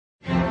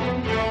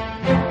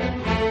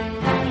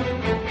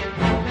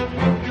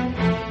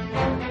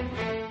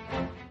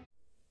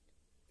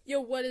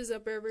What is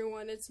up,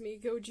 everyone? It's me,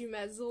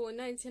 Godzilla in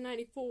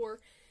 1994.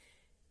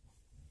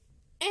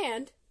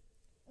 And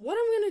what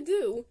I'm gonna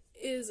do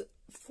is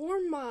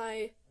for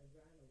my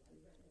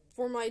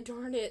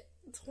darn it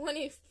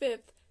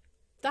 25th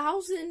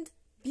 1,000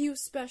 view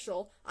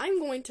special, I'm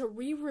going to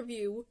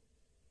re-review.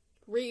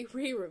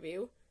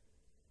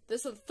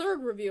 This is the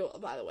third review,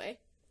 by the way,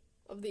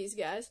 of these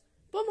guys.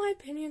 But my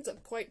opinions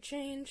have quite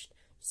changed,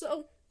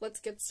 so let's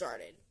get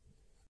started.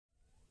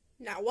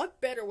 Now, what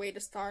better way to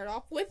start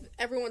off with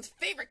everyone's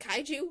favorite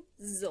kaiju,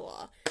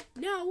 Zilla.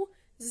 Now,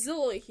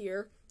 Zilla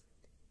here,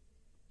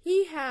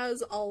 he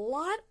has a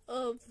lot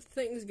of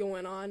things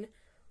going on.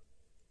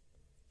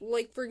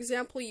 Like, for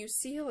example, you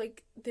see,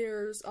 like,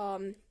 there's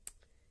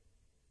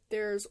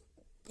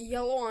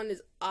yellow on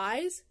his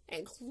eyes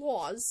and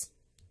claws,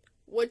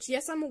 which,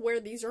 yes, I'm aware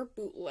these are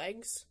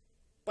bootlegs,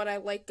 but I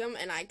like them,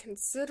 and I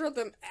consider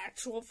them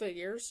actual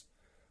figures.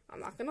 I'm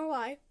not gonna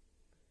lie.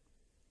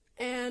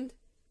 And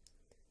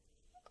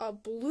a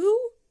blue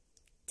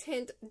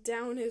tint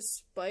down his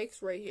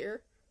spikes right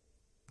here.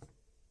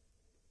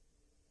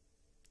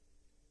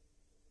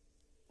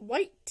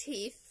 White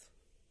teeth.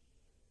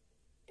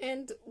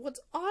 And what's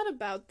odd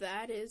about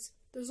that is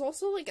there's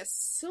also like a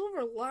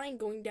silver line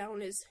going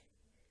down his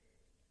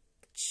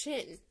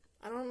chin.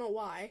 I don't know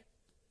why.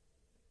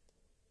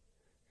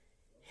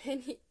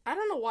 And I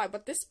don't know why,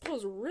 but this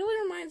pose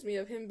really reminds me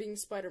of him being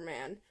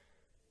Spider-Man.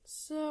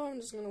 So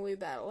I'm just gonna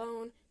leave that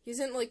alone. He's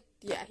in like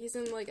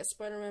a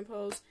Spider-Man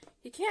pose.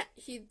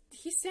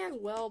 He stands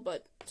well,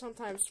 but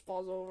sometimes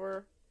falls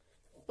over.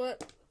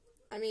 But,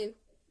 I mean,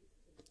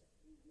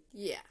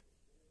 yeah.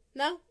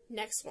 Now,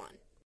 next one.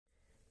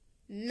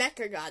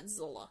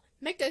 Mechagodzilla.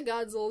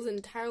 Mechagodzilla is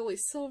entirely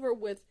silver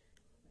with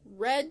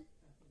red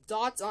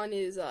dots on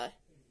his,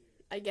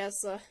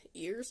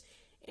 ears,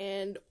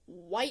 and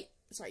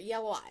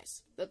yellow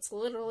eyes. That's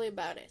literally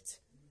about it.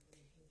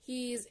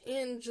 He's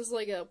in just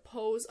like a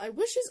pose. I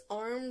wish his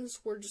arms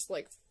were just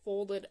like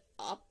folded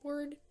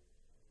upward.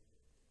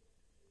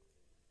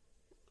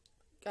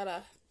 Got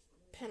a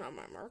pen on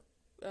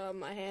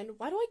my hand.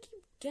 Why do I keep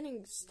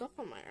getting stuff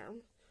on my arm?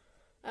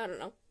 I don't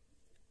know.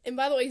 And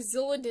by the way,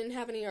 Zilla didn't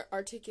have any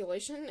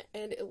articulation,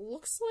 and it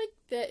looks like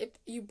that if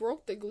you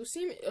broke the glue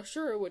seam,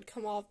 sure, it would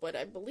come off, but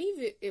I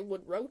believe it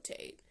would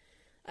rotate.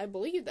 I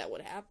believe that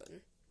would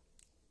happen.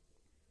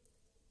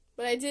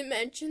 But I did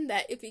mention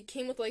that if he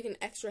came with like an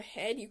extra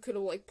head, you could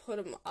have like put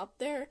him up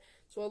there,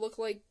 so it looked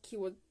like he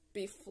would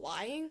be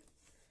flying.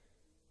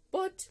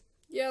 But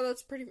yeah,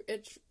 that's pretty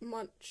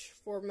much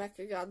for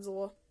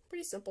Mechagodzilla.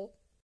 Pretty simple.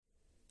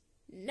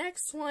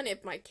 Next one,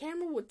 if my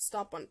camera would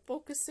stop on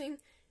focusing,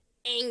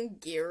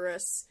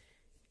 Anguirus.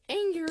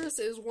 Anguirus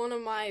is one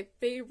of my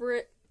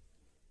favorites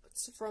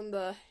from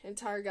the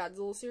entire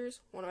Godzilla series.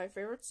 One of my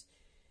favorites.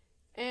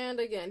 And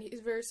again,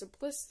 he's very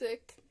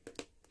simplistic.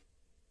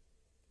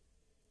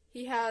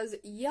 He has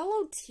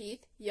yellow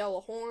teeth, yellow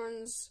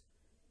horns,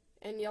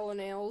 and yellow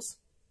nails.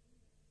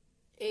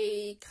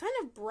 A kind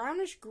of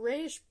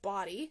brownish-grayish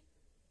body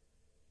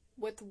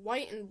with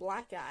white and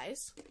black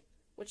eyes,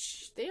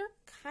 which they're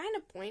kind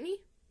of pointy.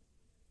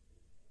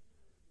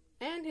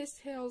 And his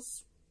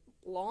tail's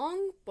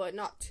long, but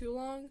not too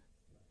long.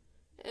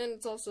 And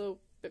it's also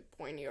a bit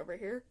pointy over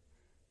here.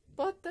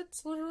 But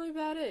that's literally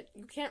about it.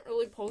 You can't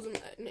really pose him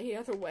any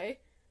other way.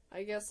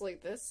 I guess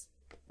like this.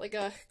 Like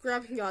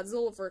grabbing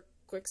Godzilla for a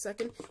quick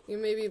second. You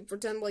maybe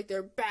pretend like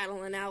they're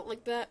battling out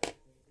like that.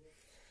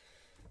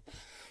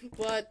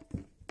 But,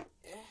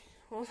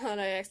 hold on,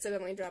 I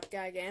accidentally dropped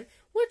Gigan.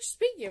 Which,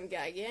 speaking of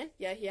Gigan,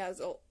 yeah,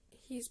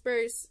 he's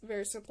very,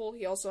 very simple.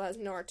 He also has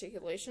no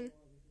articulation.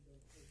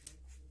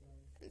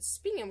 And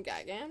speaking of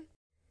Gigan,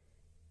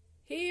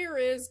 here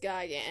is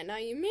Gigan. Now,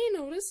 you may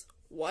notice,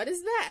 what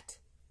is that?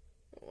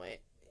 Wait,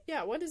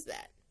 yeah, what is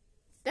that?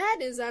 That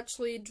is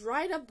actually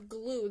dried up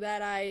glue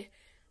that I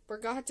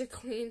forgot to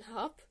clean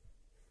up.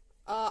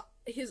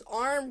 His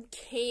arm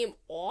came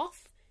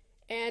off,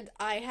 and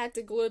I had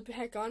to glue it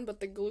back on, but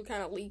the glue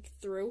kind of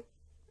leaked through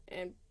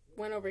and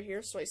went over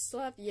here, so I still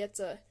have yet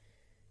to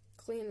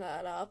clean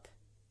that up.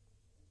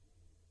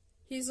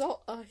 His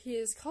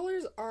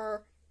colors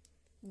are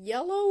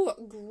yellow,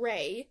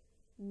 gray,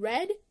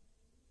 red,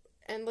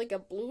 and like a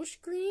bluish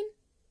green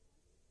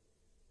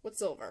with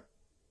silver.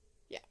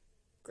 Yeah,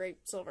 gray,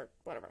 silver,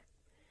 whatever.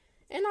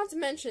 And not to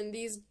mention,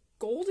 these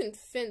golden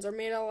fins are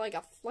made out of like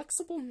a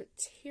flexible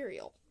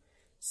material.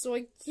 So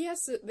I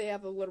guess they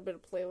have a little bit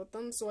of play with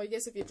them. So I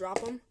guess if you drop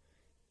them,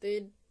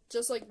 they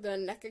just like the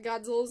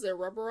Mechagodzillas, they're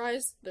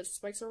rubberized. The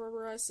spikes are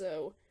rubberized.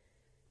 So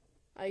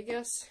I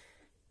guess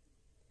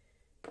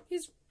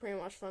he's pretty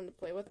much fun to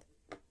play with.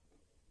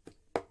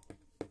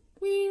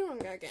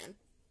 Again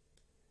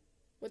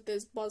with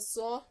this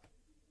buzzsaw,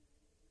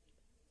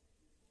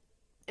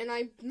 and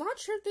I'm not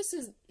sure if this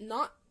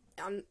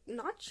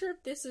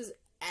is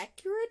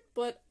accurate,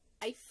 but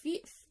I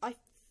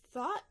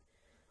thought,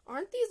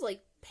 aren't these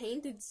like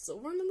painted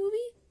silver in the movie?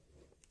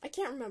 I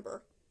can't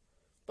remember.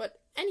 But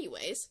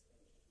anyways,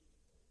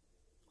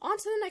 on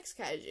to the next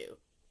kaiju,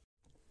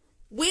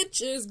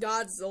 which is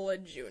Godzilla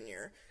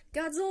Jr.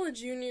 Godzilla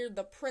Jr.,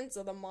 the Prince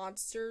of the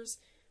Monsters,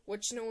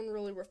 which no one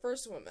really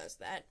refers to him as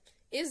that,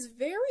 is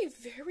very,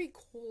 very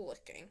cool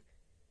looking.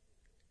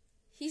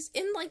 He's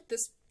in, like,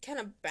 this kind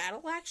of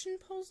battle action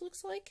pose,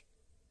 looks like,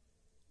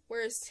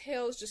 where his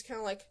tail is just kind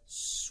of, like,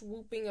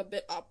 swooping a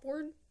bit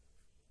upward.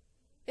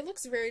 It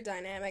looks very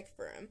dynamic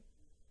for him.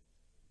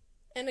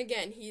 And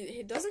again,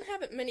 he doesn't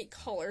have many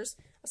colors,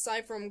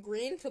 aside from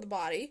green for the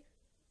body,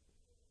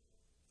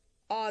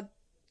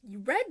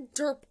 red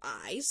derp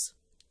eyes,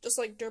 just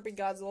like Derpy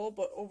Godzilla,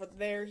 but over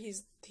there,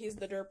 he's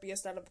the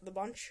derpiest out of the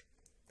bunch.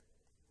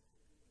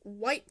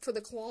 White for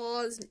the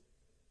claws,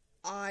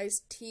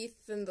 eyes, teeth,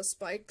 and the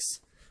spikes.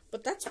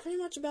 But that's pretty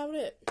much about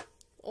it.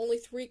 Only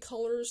 3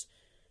 colors.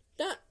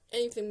 Not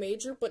anything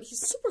major, but he's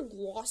super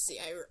glossy,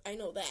 I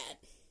know that.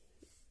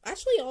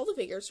 Actually, all the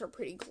figures are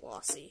pretty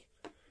glossy.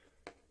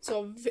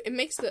 So it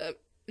makes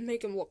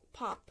make him look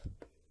pop.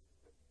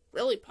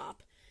 Really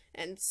pop.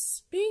 And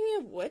speaking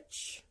of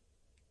which,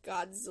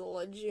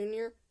 Godzilla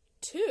Jr.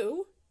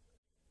 2.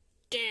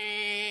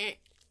 Dun,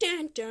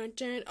 dun, dun,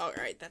 dun.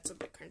 Alright, that's a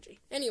bit cringy.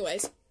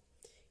 Anyways,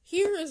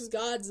 here is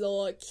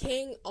Godzilla,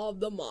 King of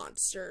the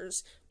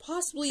Monsters.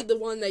 Possibly the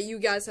one that you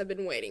guys have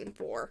been waiting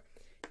for.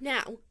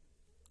 Now,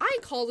 I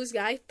call this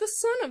guy the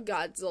son of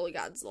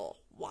Godzilla.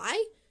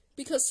 Why?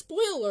 Because,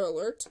 spoiler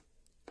alert,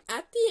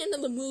 at the end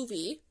of the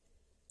movie,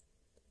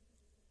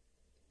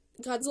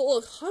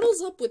 Godzilla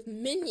huddles up with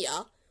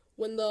Minya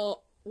when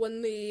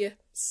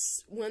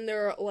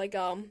they're like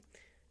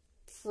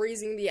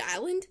freezing the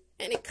island,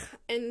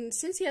 and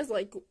since he has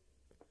like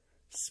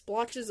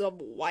splotches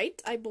of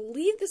white, I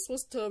believe this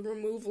was to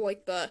remove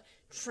like the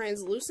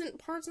translucent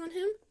parts on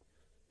him.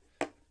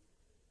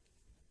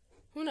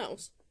 Who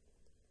knows?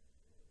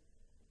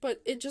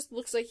 But it just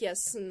looks like he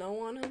has snow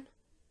on him.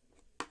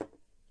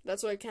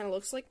 That's what it kind of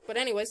looks like. But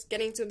anyways,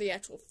 getting to the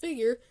actual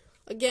figure,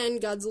 again,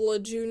 Godzilla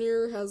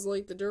Jr. has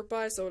like the derp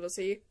eye, so does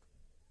he.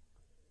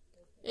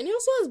 And he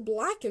also has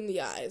black in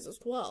the eyes as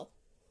well.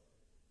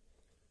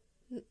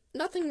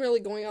 Nothing really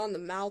going on in the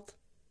mouth,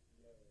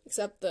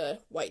 except the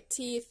white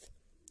teeth.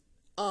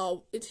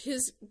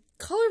 His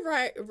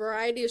color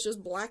variety is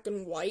just black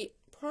and white,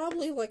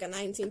 probably like a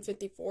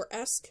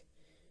 1954-esque.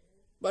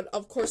 But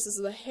of course, this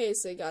is the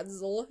Heisei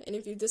Godzilla, and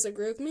if you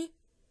disagree with me,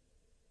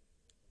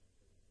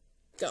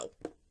 go.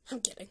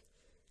 I'm kidding.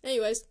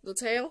 Anyways, the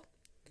tail.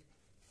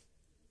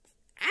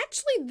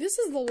 Actually, this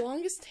is the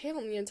longest tail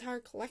in the entire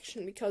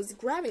collection, because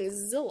Grabbing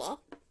Zilla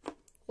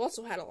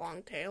also had a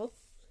long tail.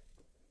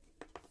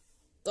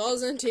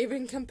 Doesn't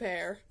even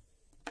compare.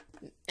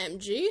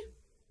 MG?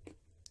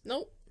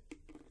 Nope.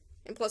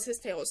 And plus, his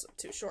tail is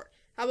too short.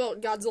 How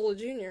about Godzilla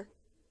Jr.?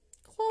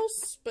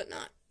 Close, but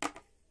not.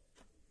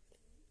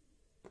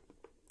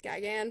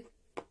 Gigan?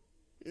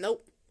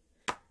 Nope.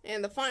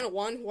 And the final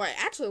one, who I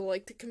actually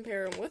like to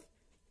compare him with,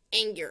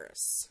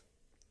 Anguirus.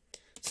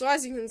 So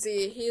as you can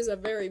see, he is a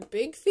very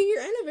big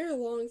figure and a very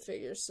long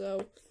figure,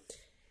 so...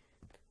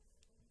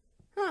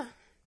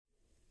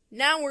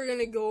 Now we're going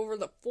to go over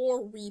the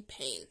 4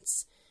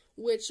 repaints,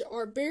 which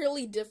are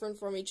barely different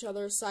from each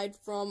other aside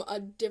from a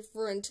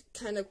different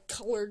kind of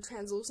colored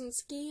translucent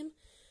scheme,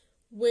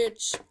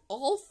 which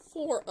all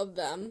 4 of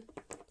them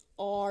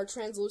are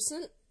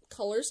translucent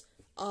colors,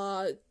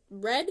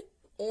 red,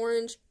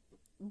 orange,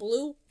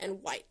 blue,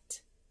 and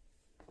white.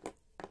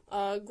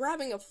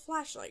 Grabbing a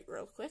flashlight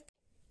real quick.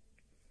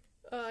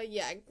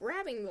 Yeah,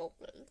 grabbing the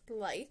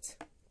light.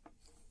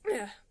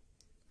 I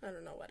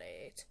don't know what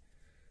I ate.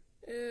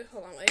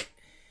 Hold on, wait.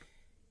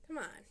 Come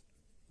on.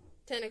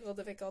 Technical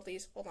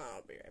difficulties. Hold on,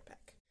 I'll be right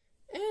back.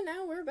 And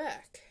now we're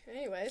back.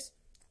 Anyways,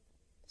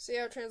 see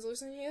how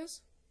translucent he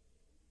is?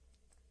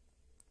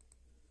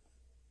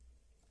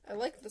 I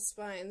like the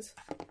spines.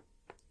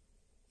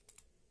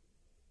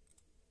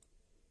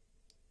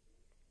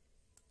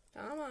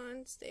 Come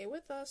on, stay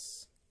with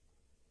us.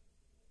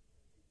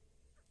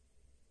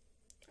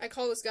 I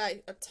call this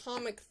guy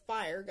Atomic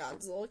Fire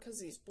Godzilla because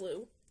he's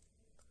blue.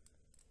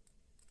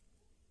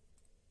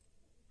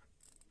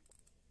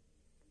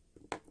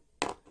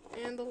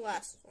 And the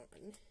last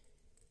one.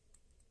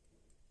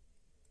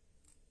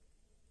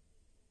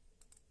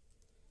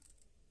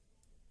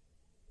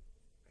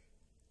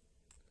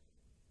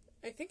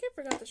 I think I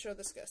forgot to show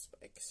this guy's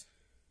spikes.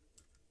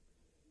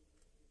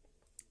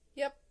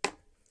 Yep.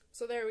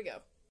 So there we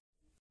go.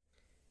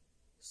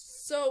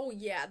 So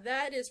yeah,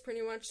 that is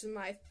pretty much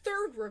my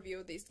 3rd review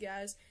of these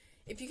guys.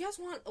 If you guys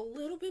want a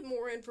little bit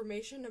more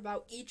information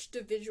about each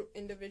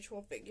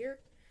individual figure,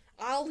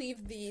 I'll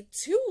leave the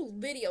 2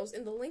 videos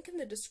in the link in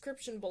the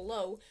description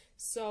below.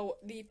 So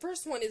the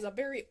first one is a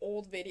very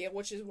old video,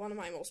 which is one of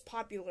my most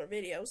popular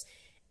videos,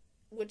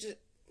 which is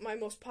my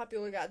most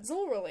popular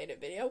Godzilla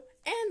related video,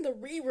 and the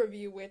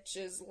re-review, which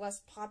is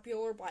less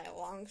popular by a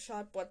long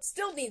shot, but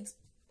still needs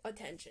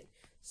attention.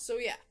 So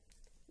yeah,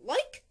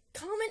 like,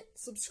 comment,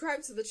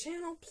 subscribe to the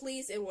channel,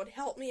 please. It would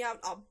help me out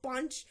a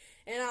bunch.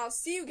 And I'll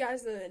see you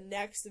guys in the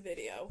next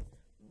video.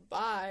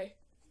 Bye.